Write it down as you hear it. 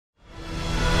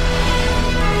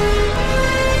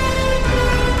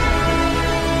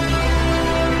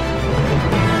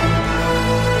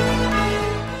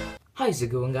How's it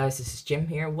going, guys? This is Jim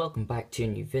here. Welcome back to a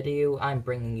new video. I'm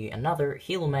bringing you another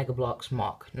Halo Megabloks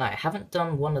mock. Now, I haven't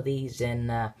done one of these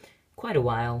in quite a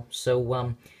while,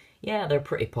 so yeah, they're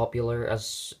pretty popular,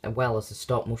 as well as the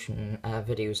stop motion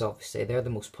videos. Obviously, they're the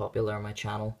most popular on my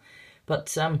channel.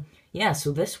 But yeah,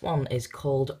 so this one is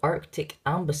called Arctic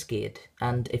Ambuscade,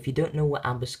 and if you don't know what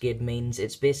Ambuscade means,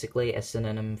 it's basically a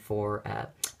synonym for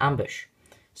ambush.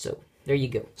 So there you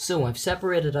go. So I've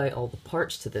separated out all the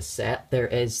parts to this set. There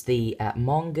is the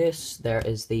mongoose, there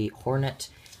is the hornet,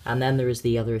 and then there is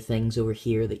the other things over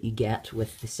here that you get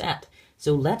with the set.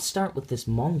 So let's start with this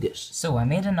mongoose. So I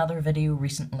made another video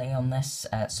recently on this,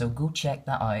 so go check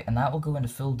that out, and that will go into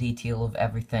full detail of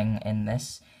everything in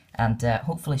this. And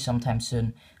hopefully sometime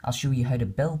soon I'll show you how to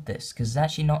build this, because it's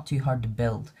actually not too hard to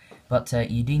build, but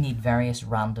you do need various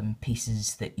random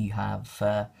pieces that you have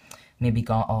maybe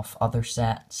got off other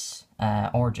sets,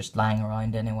 or just lying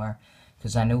around anywhere,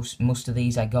 because I know most of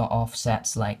these I got off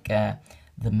sets like the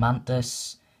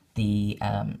mantis, the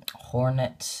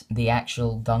hornet, the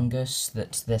actual gungus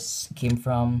that this came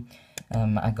from.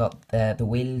 I got the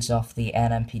wheels off the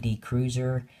NMPD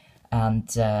cruiser, and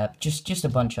just a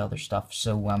bunch of other stuff.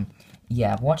 So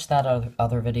yeah, watch that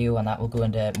other video and that will go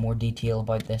into more detail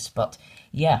about this. But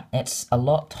yeah, it's a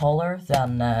lot taller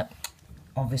than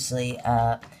obviously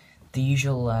the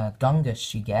usual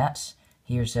gungus you get.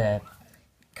 Here's a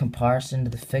comparison to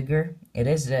the figure. It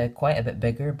is quite a bit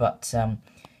bigger, but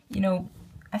you know,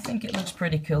 I think it looks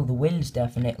pretty cool. The wheels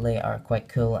definitely are quite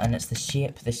cool, and it's the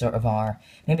shape they sort of are.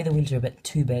 Maybe the wheels are a bit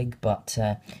too big, but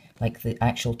like the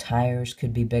actual tires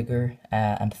could be bigger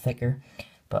and thicker.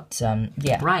 But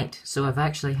yeah. Right, so I've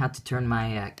actually had to turn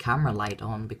my camera light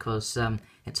on because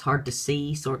it's hard to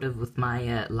see sort of with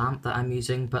my lamp that I'm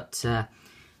using, but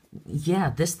yeah,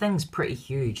 this thing's pretty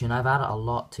huge, and I've added a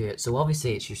lot to it. So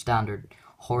obviously it's your standard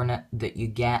hornet that you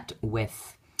get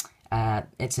with, I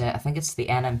think it's the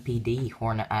NMPD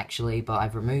hornet actually, but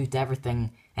I've removed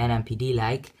everything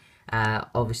NMPD-like,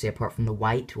 obviously apart from the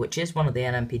white, which is one of the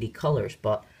NMPD colors,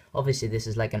 but obviously this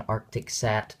is like an Arctic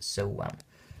set, so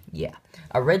yeah.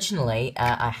 Originally,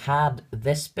 I had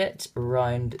this bit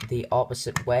around the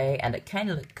opposite way, and it kind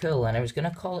of looked cool, and I was going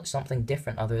to call it something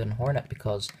different other than hornet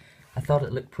because I thought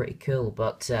it looked pretty cool,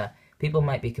 but people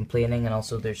might be complaining, and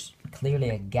also there's clearly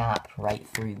a gap right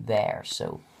through there,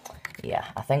 so yeah,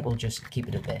 I think we'll just keep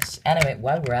it at this. Anyway,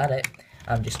 while we're at it,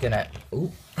 I'm just gonna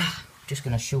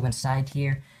show inside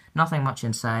here. Nothing much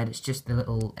inside, it's just the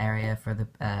little area for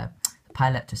the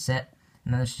pilot to sit,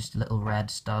 and then there's just a little red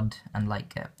stud and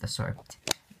like the sort of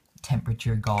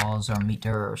temperature gauze or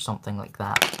meter or something like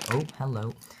that. Oh,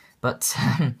 hello. But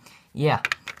yeah,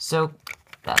 so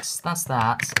that's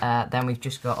that. Then we've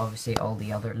just got obviously all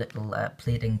the other little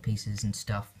plating pieces and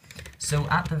stuff. So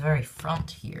at the very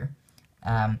front here,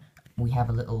 we have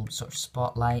a little sort of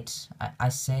spotlight. I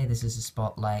say this is a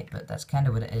spotlight, but that's kind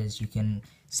of what it is. You can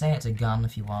say it's a gun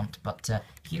if you want, but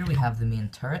here we have the main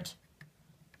turret.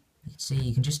 You see,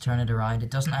 you can just turn it around.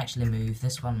 It doesn't actually move.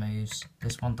 This one moves.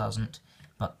 This one doesn't.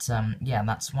 But yeah,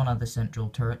 that's one of the central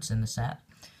turrets in the set.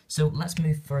 So let's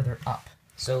move further up.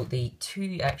 So the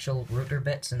two actual rotor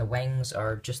bits and the wings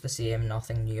are just the same,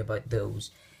 nothing new about those.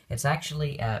 It's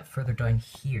actually further down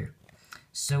here.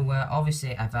 So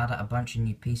obviously I've added a bunch of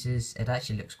new pieces. It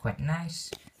actually looks quite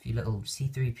nice. A few little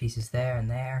see-through pieces there,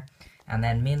 and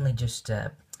then mainly just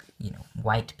you know,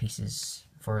 white pieces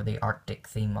for the Arctic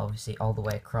theme, obviously all the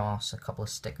way across. A couple of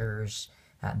stickers.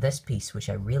 This piece, which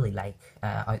I really like,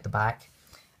 out the back,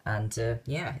 and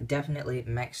yeah, it definitely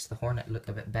makes the Hornet look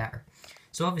a bit better.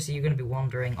 So obviously you're going to be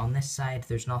wondering, on this side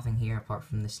there's nothing here apart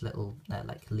from this little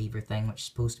like lever thing, which is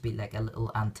supposed to be like a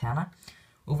little antenna.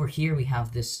 Over here we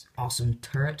have this awesome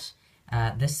turret.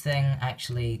 This thing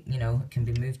actually, you know, can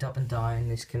be moved up and down.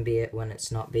 This can be it when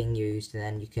it's not being used, and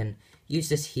then you can use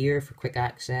this here for quick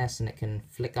access, and it can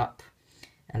flick up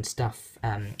and stuff.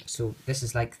 So this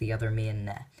is like the other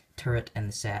main turret in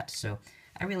the set, so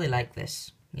I really like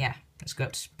this. Yeah, it's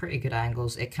got pretty good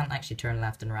angles. It can't actually turn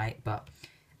left and right, but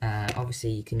obviously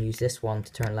you can use this one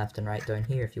to turn left and right down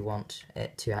here if you want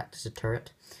it to act as a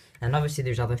turret. And obviously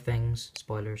there's other things,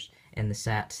 spoilers, in the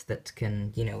set that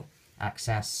can, you know,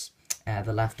 access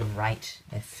the left and right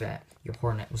if your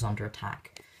Hornet was under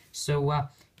attack. So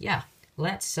yeah,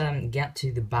 let's get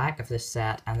to the back of this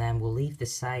set, and then we'll leave the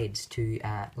sides to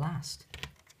last.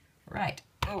 Right.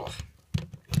 Oh.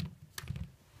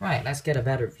 Right, let's get a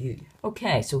better view.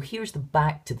 Okay, so here's the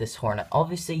back to this Hornet.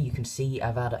 Obviously you can see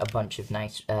I've added a bunch of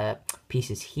nice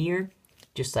pieces here,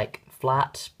 just like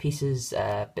flat pieces,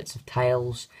 bits of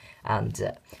tiles, and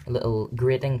a little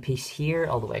grating piece here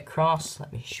all the way across.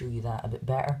 Let me show you that a bit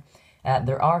better.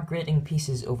 There are grading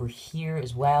pieces over here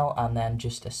as well, and then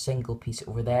just a single piece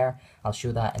over there. I'll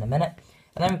show that in a minute.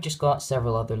 And then we've just got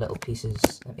several other little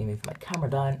pieces. Let me move my camera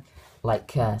down.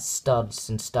 Like studs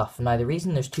and stuff. Now the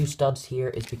reason there's 2 studs here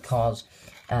is because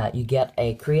you get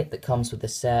a crate that comes with the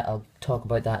set. I'll talk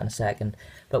about that in a second.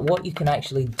 But what you can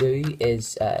actually do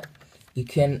is you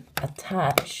can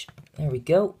attach, there we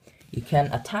go, you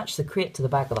can attach the crate to the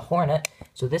back of the Hornet.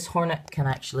 So this Hornet can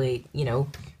actually, you know,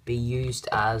 be used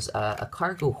as a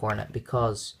cargo Hornet,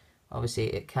 because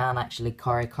obviously it can actually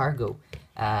carry cargo.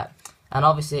 And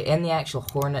obviously in the actual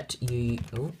Hornet you,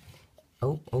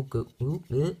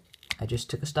 I just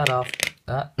took a stud off.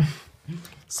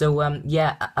 So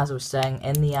yeah, as I was saying,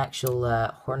 in the actual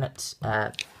Hornet,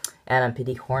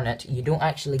 NMPD Hornet, you don't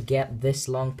actually get this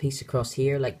long piece across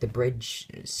here, like the bridge,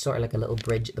 sort of like a little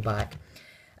bridge at the back.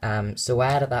 So I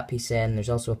added that piece in. There's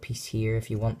also a piece here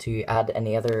if you want to add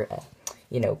any other,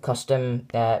 you know, custom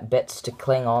bits to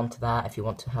cling on to that, if you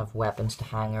want to have weapons to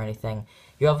hang or anything.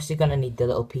 You're obviously going to need the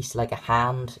little piece like a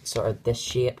hand, sort of this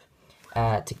shape,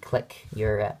 to click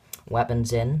your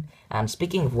weapons in. And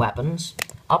speaking of weapons,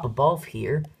 up above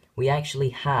here we actually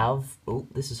have, oh,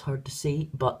 this is hard to see,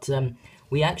 but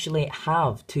we actually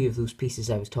have 2 of those pieces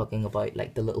I was talking about,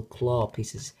 like the little claw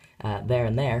pieces there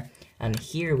and there. And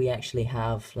here we actually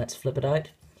have, let's flip it out,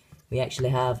 we actually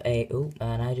have a, oh,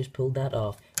 and I just pulled that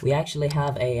off, we actually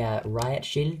have a riot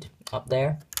shield up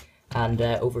there. And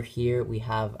over here we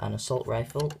have an assault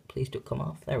rifle. Please don't come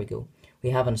off, there we go.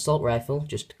 We have an assault rifle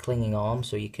just clinging on,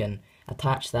 so you can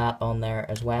attach that on there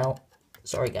as well.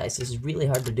 Sorry guys, this is really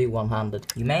hard to do one-handed.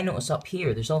 You may notice up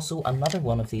here there's also another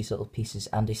one of these little pieces,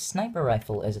 and a sniper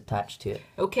rifle is attached to it.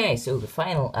 Okay, so the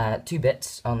final 2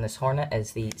 bits on this Hornet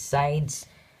is the sides.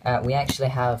 We actually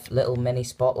have little mini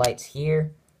spotlights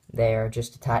here. They're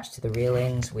just attached to the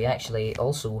railings. We actually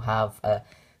also have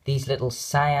these little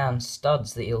cyan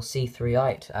studs that you'll see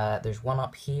throughout. There's one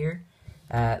up here.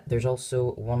 There's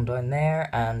also one down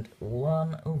there, and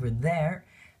one over there,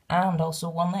 and also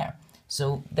one there.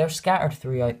 So they're scattered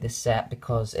throughout this set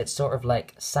because it's sort of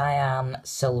like cyan,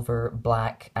 silver,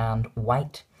 black, and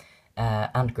white,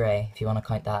 and grey, if you want to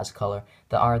count that as a colour,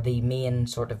 that are the main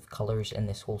sort of colours in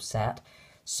this whole set.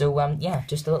 So yeah,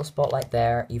 just a little spotlight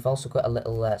there. You've also got a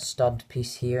little stud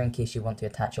piece here in case you want to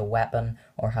attach a weapon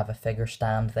or have a figure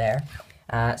stand there.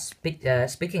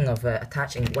 Speaking of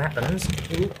attaching weapons,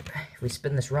 if we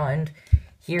spin this round,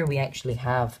 here we actually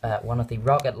have one of the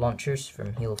rocket launchers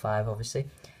from Halo 5, obviously,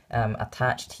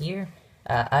 attached here.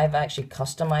 I've actually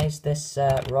customized this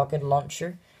rocket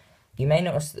launcher. You may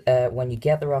notice when you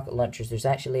get the rocket launchers, there's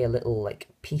actually a little like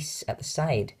piece at the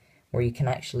side where you can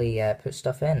actually put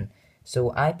stuff in.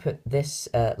 So I put this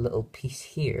little piece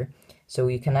here, so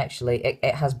you can actually,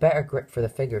 it has better grip for the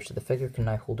figure, so the figure can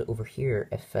now hold it over here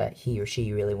if he or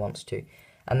she really wants to.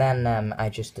 And then I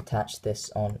just attach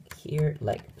this on here,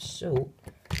 like so,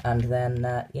 and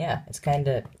then, yeah, it's kind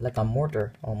of like a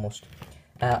mortar, almost.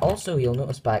 Also, you'll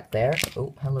notice back there,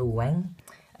 oh, hello Wing,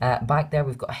 back there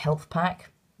we've got a health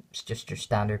pack. It's just your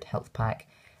standard health pack,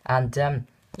 and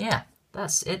yeah,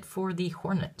 that's it for the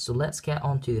Hornet. So let's get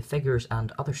on to the figures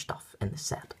and other stuff in the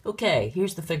set. Okay,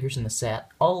 here's the figures in the set.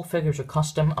 All figures are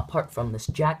custom apart from this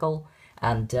jackal,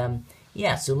 and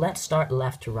yeah, so let's start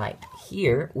left to right.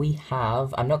 Here we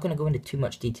have, I'm not going to go into too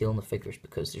much detail on the figures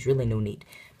because there's really no need,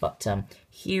 but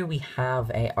here we have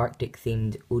a Arctic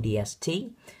themed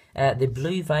ODST. The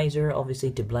blue visor,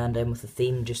 obviously to blend in with the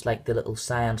theme, just like the little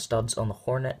cyan studs on the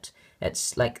Hornet.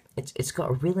 It's like, it's got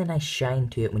a really nice shine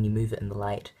to it when you move it in the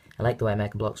light. I like the way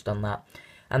Megabloks done that.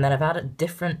 And then I've added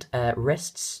different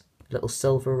wrists, little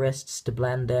silver wrists to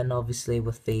blend in, obviously,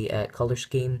 with the colour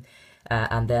scheme.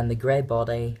 And then the grey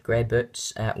body, grey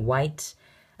boots, white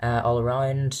all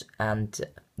around, and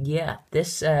yeah,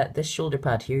 this shoulder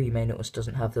pad here, you may notice,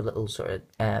 doesn't have the little sort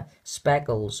of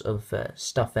speckles of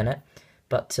stuff in it.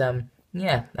 But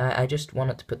yeah, I just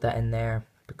wanted to put that in there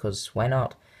because why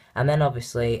not? And then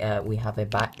obviously we have a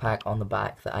backpack on the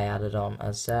back that I added on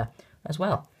as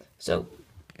well. So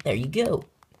there you go.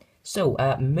 So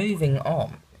moving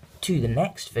on to the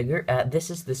next figure. This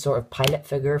is the sort of pilot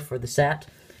figure for the set.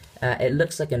 It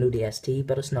looks like an ODST,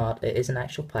 but it's not. It is an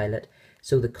actual pilot.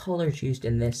 So the colours used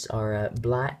in this are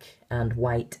black and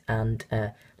white and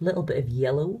a little bit of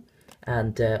yellow,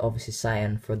 and obviously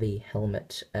cyan for the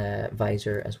helmet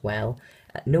visor as well.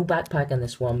 No backpack on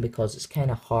this one because it's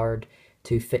kind of hard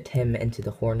to fit him into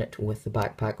the Hornet with the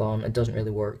backpack on. It doesn't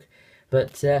really work.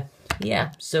 But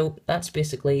yeah, so that's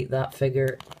basically that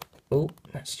figure. Oh,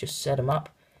 let's just set him up.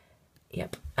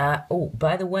 Yep. Oh,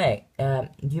 by the way,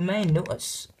 you may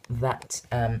notice that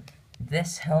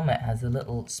this helmet has the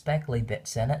little speckly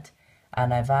bits in it,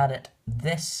 and I've added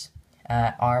this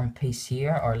arm piece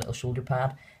here, or little shoulder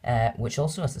pad, which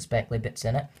also has the speckly bits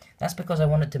in it. That's because I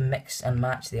wanted to mix and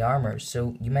match the armors.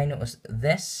 So you may notice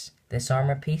this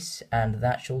armor piece and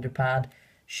that shoulder pad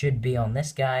should be on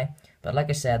this guy, but like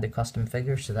I said, they're custom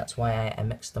figures, so that's why I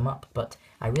mixed them up. But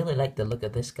I really like the look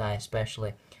of this guy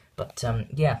especially. But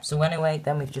yeah, so anyway,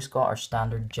 then we've just got our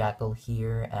standard jackal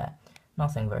here.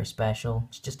 Nothing very special,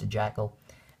 it's just a jackal.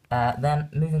 Then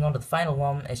moving on to the final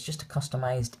one, it's just a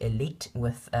customized elite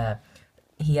with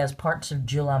he has parts of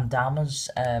Julam Dama's,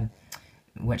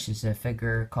 which is a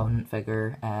figure, Covenant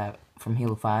figure from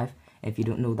Halo 5, if you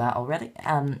don't know that already.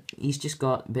 He's just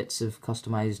got bits of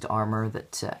customized armor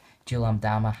that Julam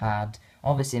Dama had.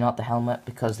 Obviously not the helmet,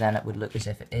 because then it would look as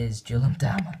if it is Julam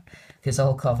Dama, because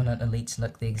all Covenant elites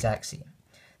look the exact same.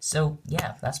 So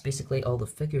yeah, that's basically all the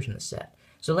figures in the set.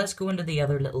 So let's go into the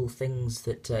other little things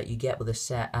that you get with this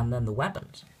set, and then the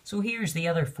weapons. So here's the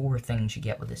other 4 things you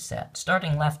get with this set.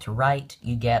 Starting left to right,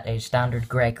 you get a standard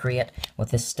grey crate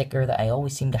with this sticker that I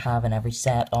always seem to have in every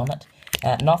set on it.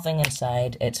 Nothing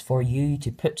inside, it's for you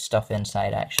to put stuff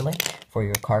inside actually, for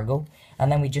your cargo.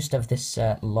 And then we just have this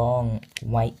long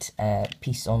white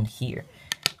piece on here,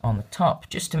 on the top,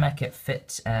 just to make it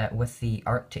fit with the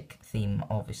Arctic theme,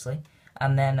 obviously.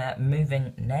 And then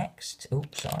moving next,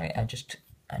 oops, sorry,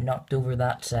 I knocked over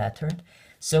that turret.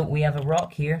 So we have a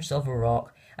rock here, silver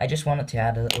rock. I just wanted to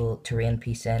add a little terrain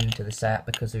piece into the set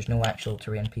because there's no actual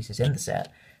terrain pieces in the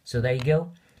set. So there you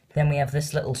go. Then we have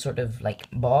this little sort of like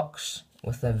box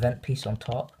with a vent piece on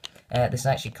top. This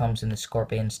actually comes in the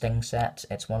Scorpion Sting set.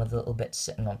 It's one of the little bits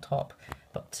sitting on top.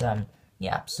 But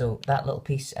yeah, so that little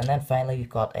piece. And then finally we've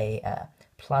got a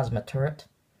plasma turret.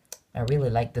 I really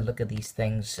like the look of these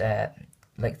things,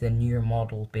 like the newer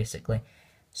model basically.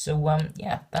 So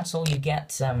yeah, that's all you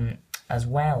get, as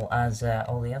well as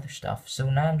all the other stuff. So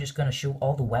now I'm just going to show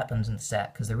all the weapons in the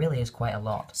set, because there really is quite a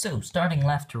lot. So starting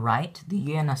left to right, the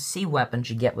UNSC weapons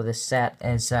you get with this set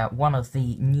is one of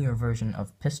the newer version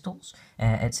of pistols.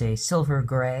 It's a silver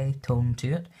grey tone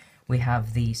to it. We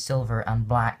have the silver and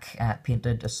black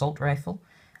painted assault rifle.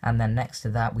 And then next to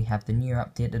that we have the new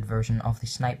updated version of the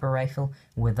sniper rifle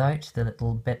without the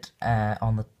little bit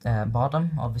on the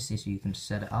bottom, obviously, so you can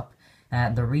set it up.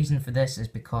 The reason for this is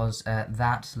because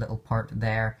that little part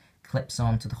there clips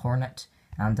onto the Hornet,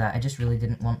 and I just really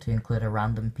didn't want to include a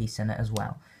random piece in it as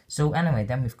well. So anyway,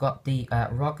 then we've got the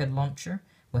rocket launcher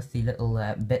with the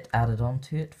little bit added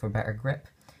onto it for better grip.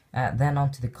 Then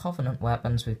onto the Covenant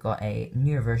weapons, we've got a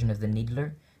newer version of the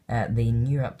Needler, the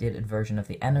new updated version of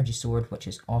the Energy Sword, which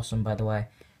is awesome by the way,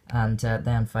 and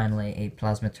then finally a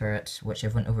plasma turret, which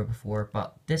I've went over before,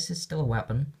 but this is still a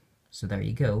weapon, so there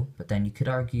you go. But then you could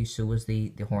argue so was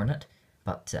the Hornet,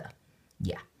 but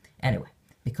yeah. Anyway,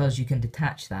 because you can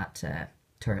detach that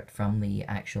turret from the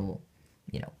actual,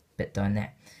 bit down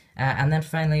there. And then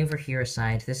finally over here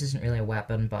aside, this isn't really a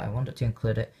weapon, but I wanted to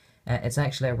include it. It's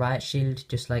actually a riot shield,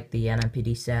 just like the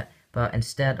NMPD set, but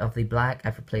instead of the black,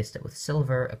 I've replaced it with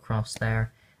silver across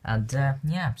there. And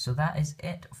yeah, so that is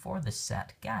it for this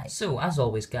set, guys. So as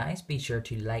always, guys, be sure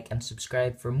to like and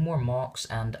subscribe for more mocks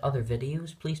and other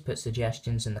videos. Please put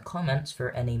suggestions in the comments for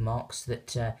any mocks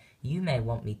that you may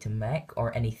want me to make,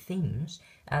 or any themes,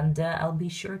 and I'll be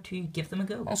sure to give them a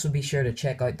go. Also be sure to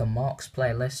check out the mocks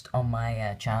playlist on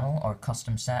my channel, or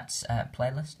custom sets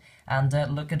playlist, and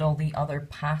look at all the other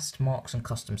past mocks and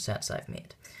custom sets I've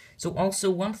made. So also,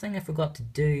 one thing I forgot to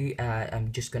do,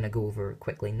 I'm just going to go over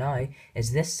quickly now,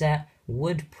 is this set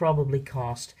would probably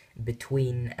cost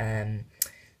between,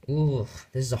 this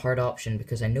is a hard option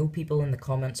because I know people in the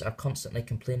comments are constantly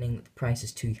complaining that the price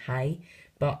is too high,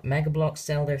 but Megabloks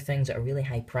sell their things at a really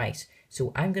high price.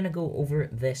 So I'm going to go over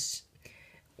this,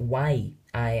 why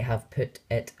I have put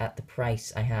it at the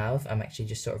price I have. I'm actually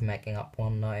just sort of making up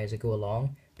one now as I go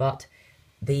along, but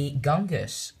the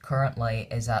Gungus currently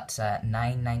is at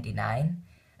 $9.99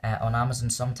 on Amazon.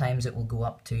 Sometimes it will go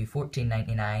up to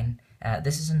 $14.99.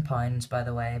 This is in pounds, by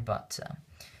the way, but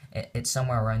it's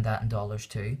somewhere around that in dollars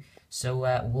too. So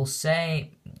we'll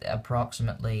say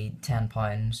approximately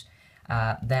 £10.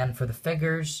 Then for the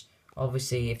figures,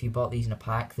 obviously if you bought these in a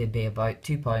pack, they'd be about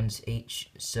 £2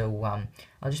 each. So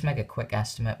I'll just make a quick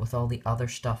estimate with all the other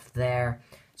stuff there.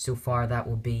 So far that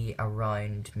will be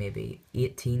around maybe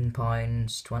 £18,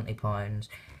 £20,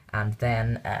 and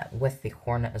then with the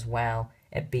Hornet as well,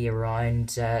 it'd be around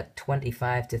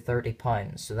 £25 to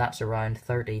 £30. So that's around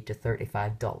 $30 to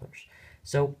 $35.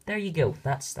 So there you go.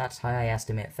 That's how I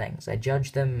estimate things. I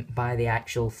judge them by the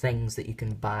actual things that you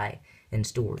can buy in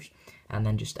stores, and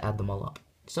then just add them all up.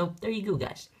 So there you go,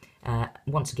 guys.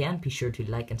 Once again, be sure to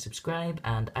like and subscribe,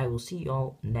 and I will see you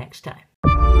all next time.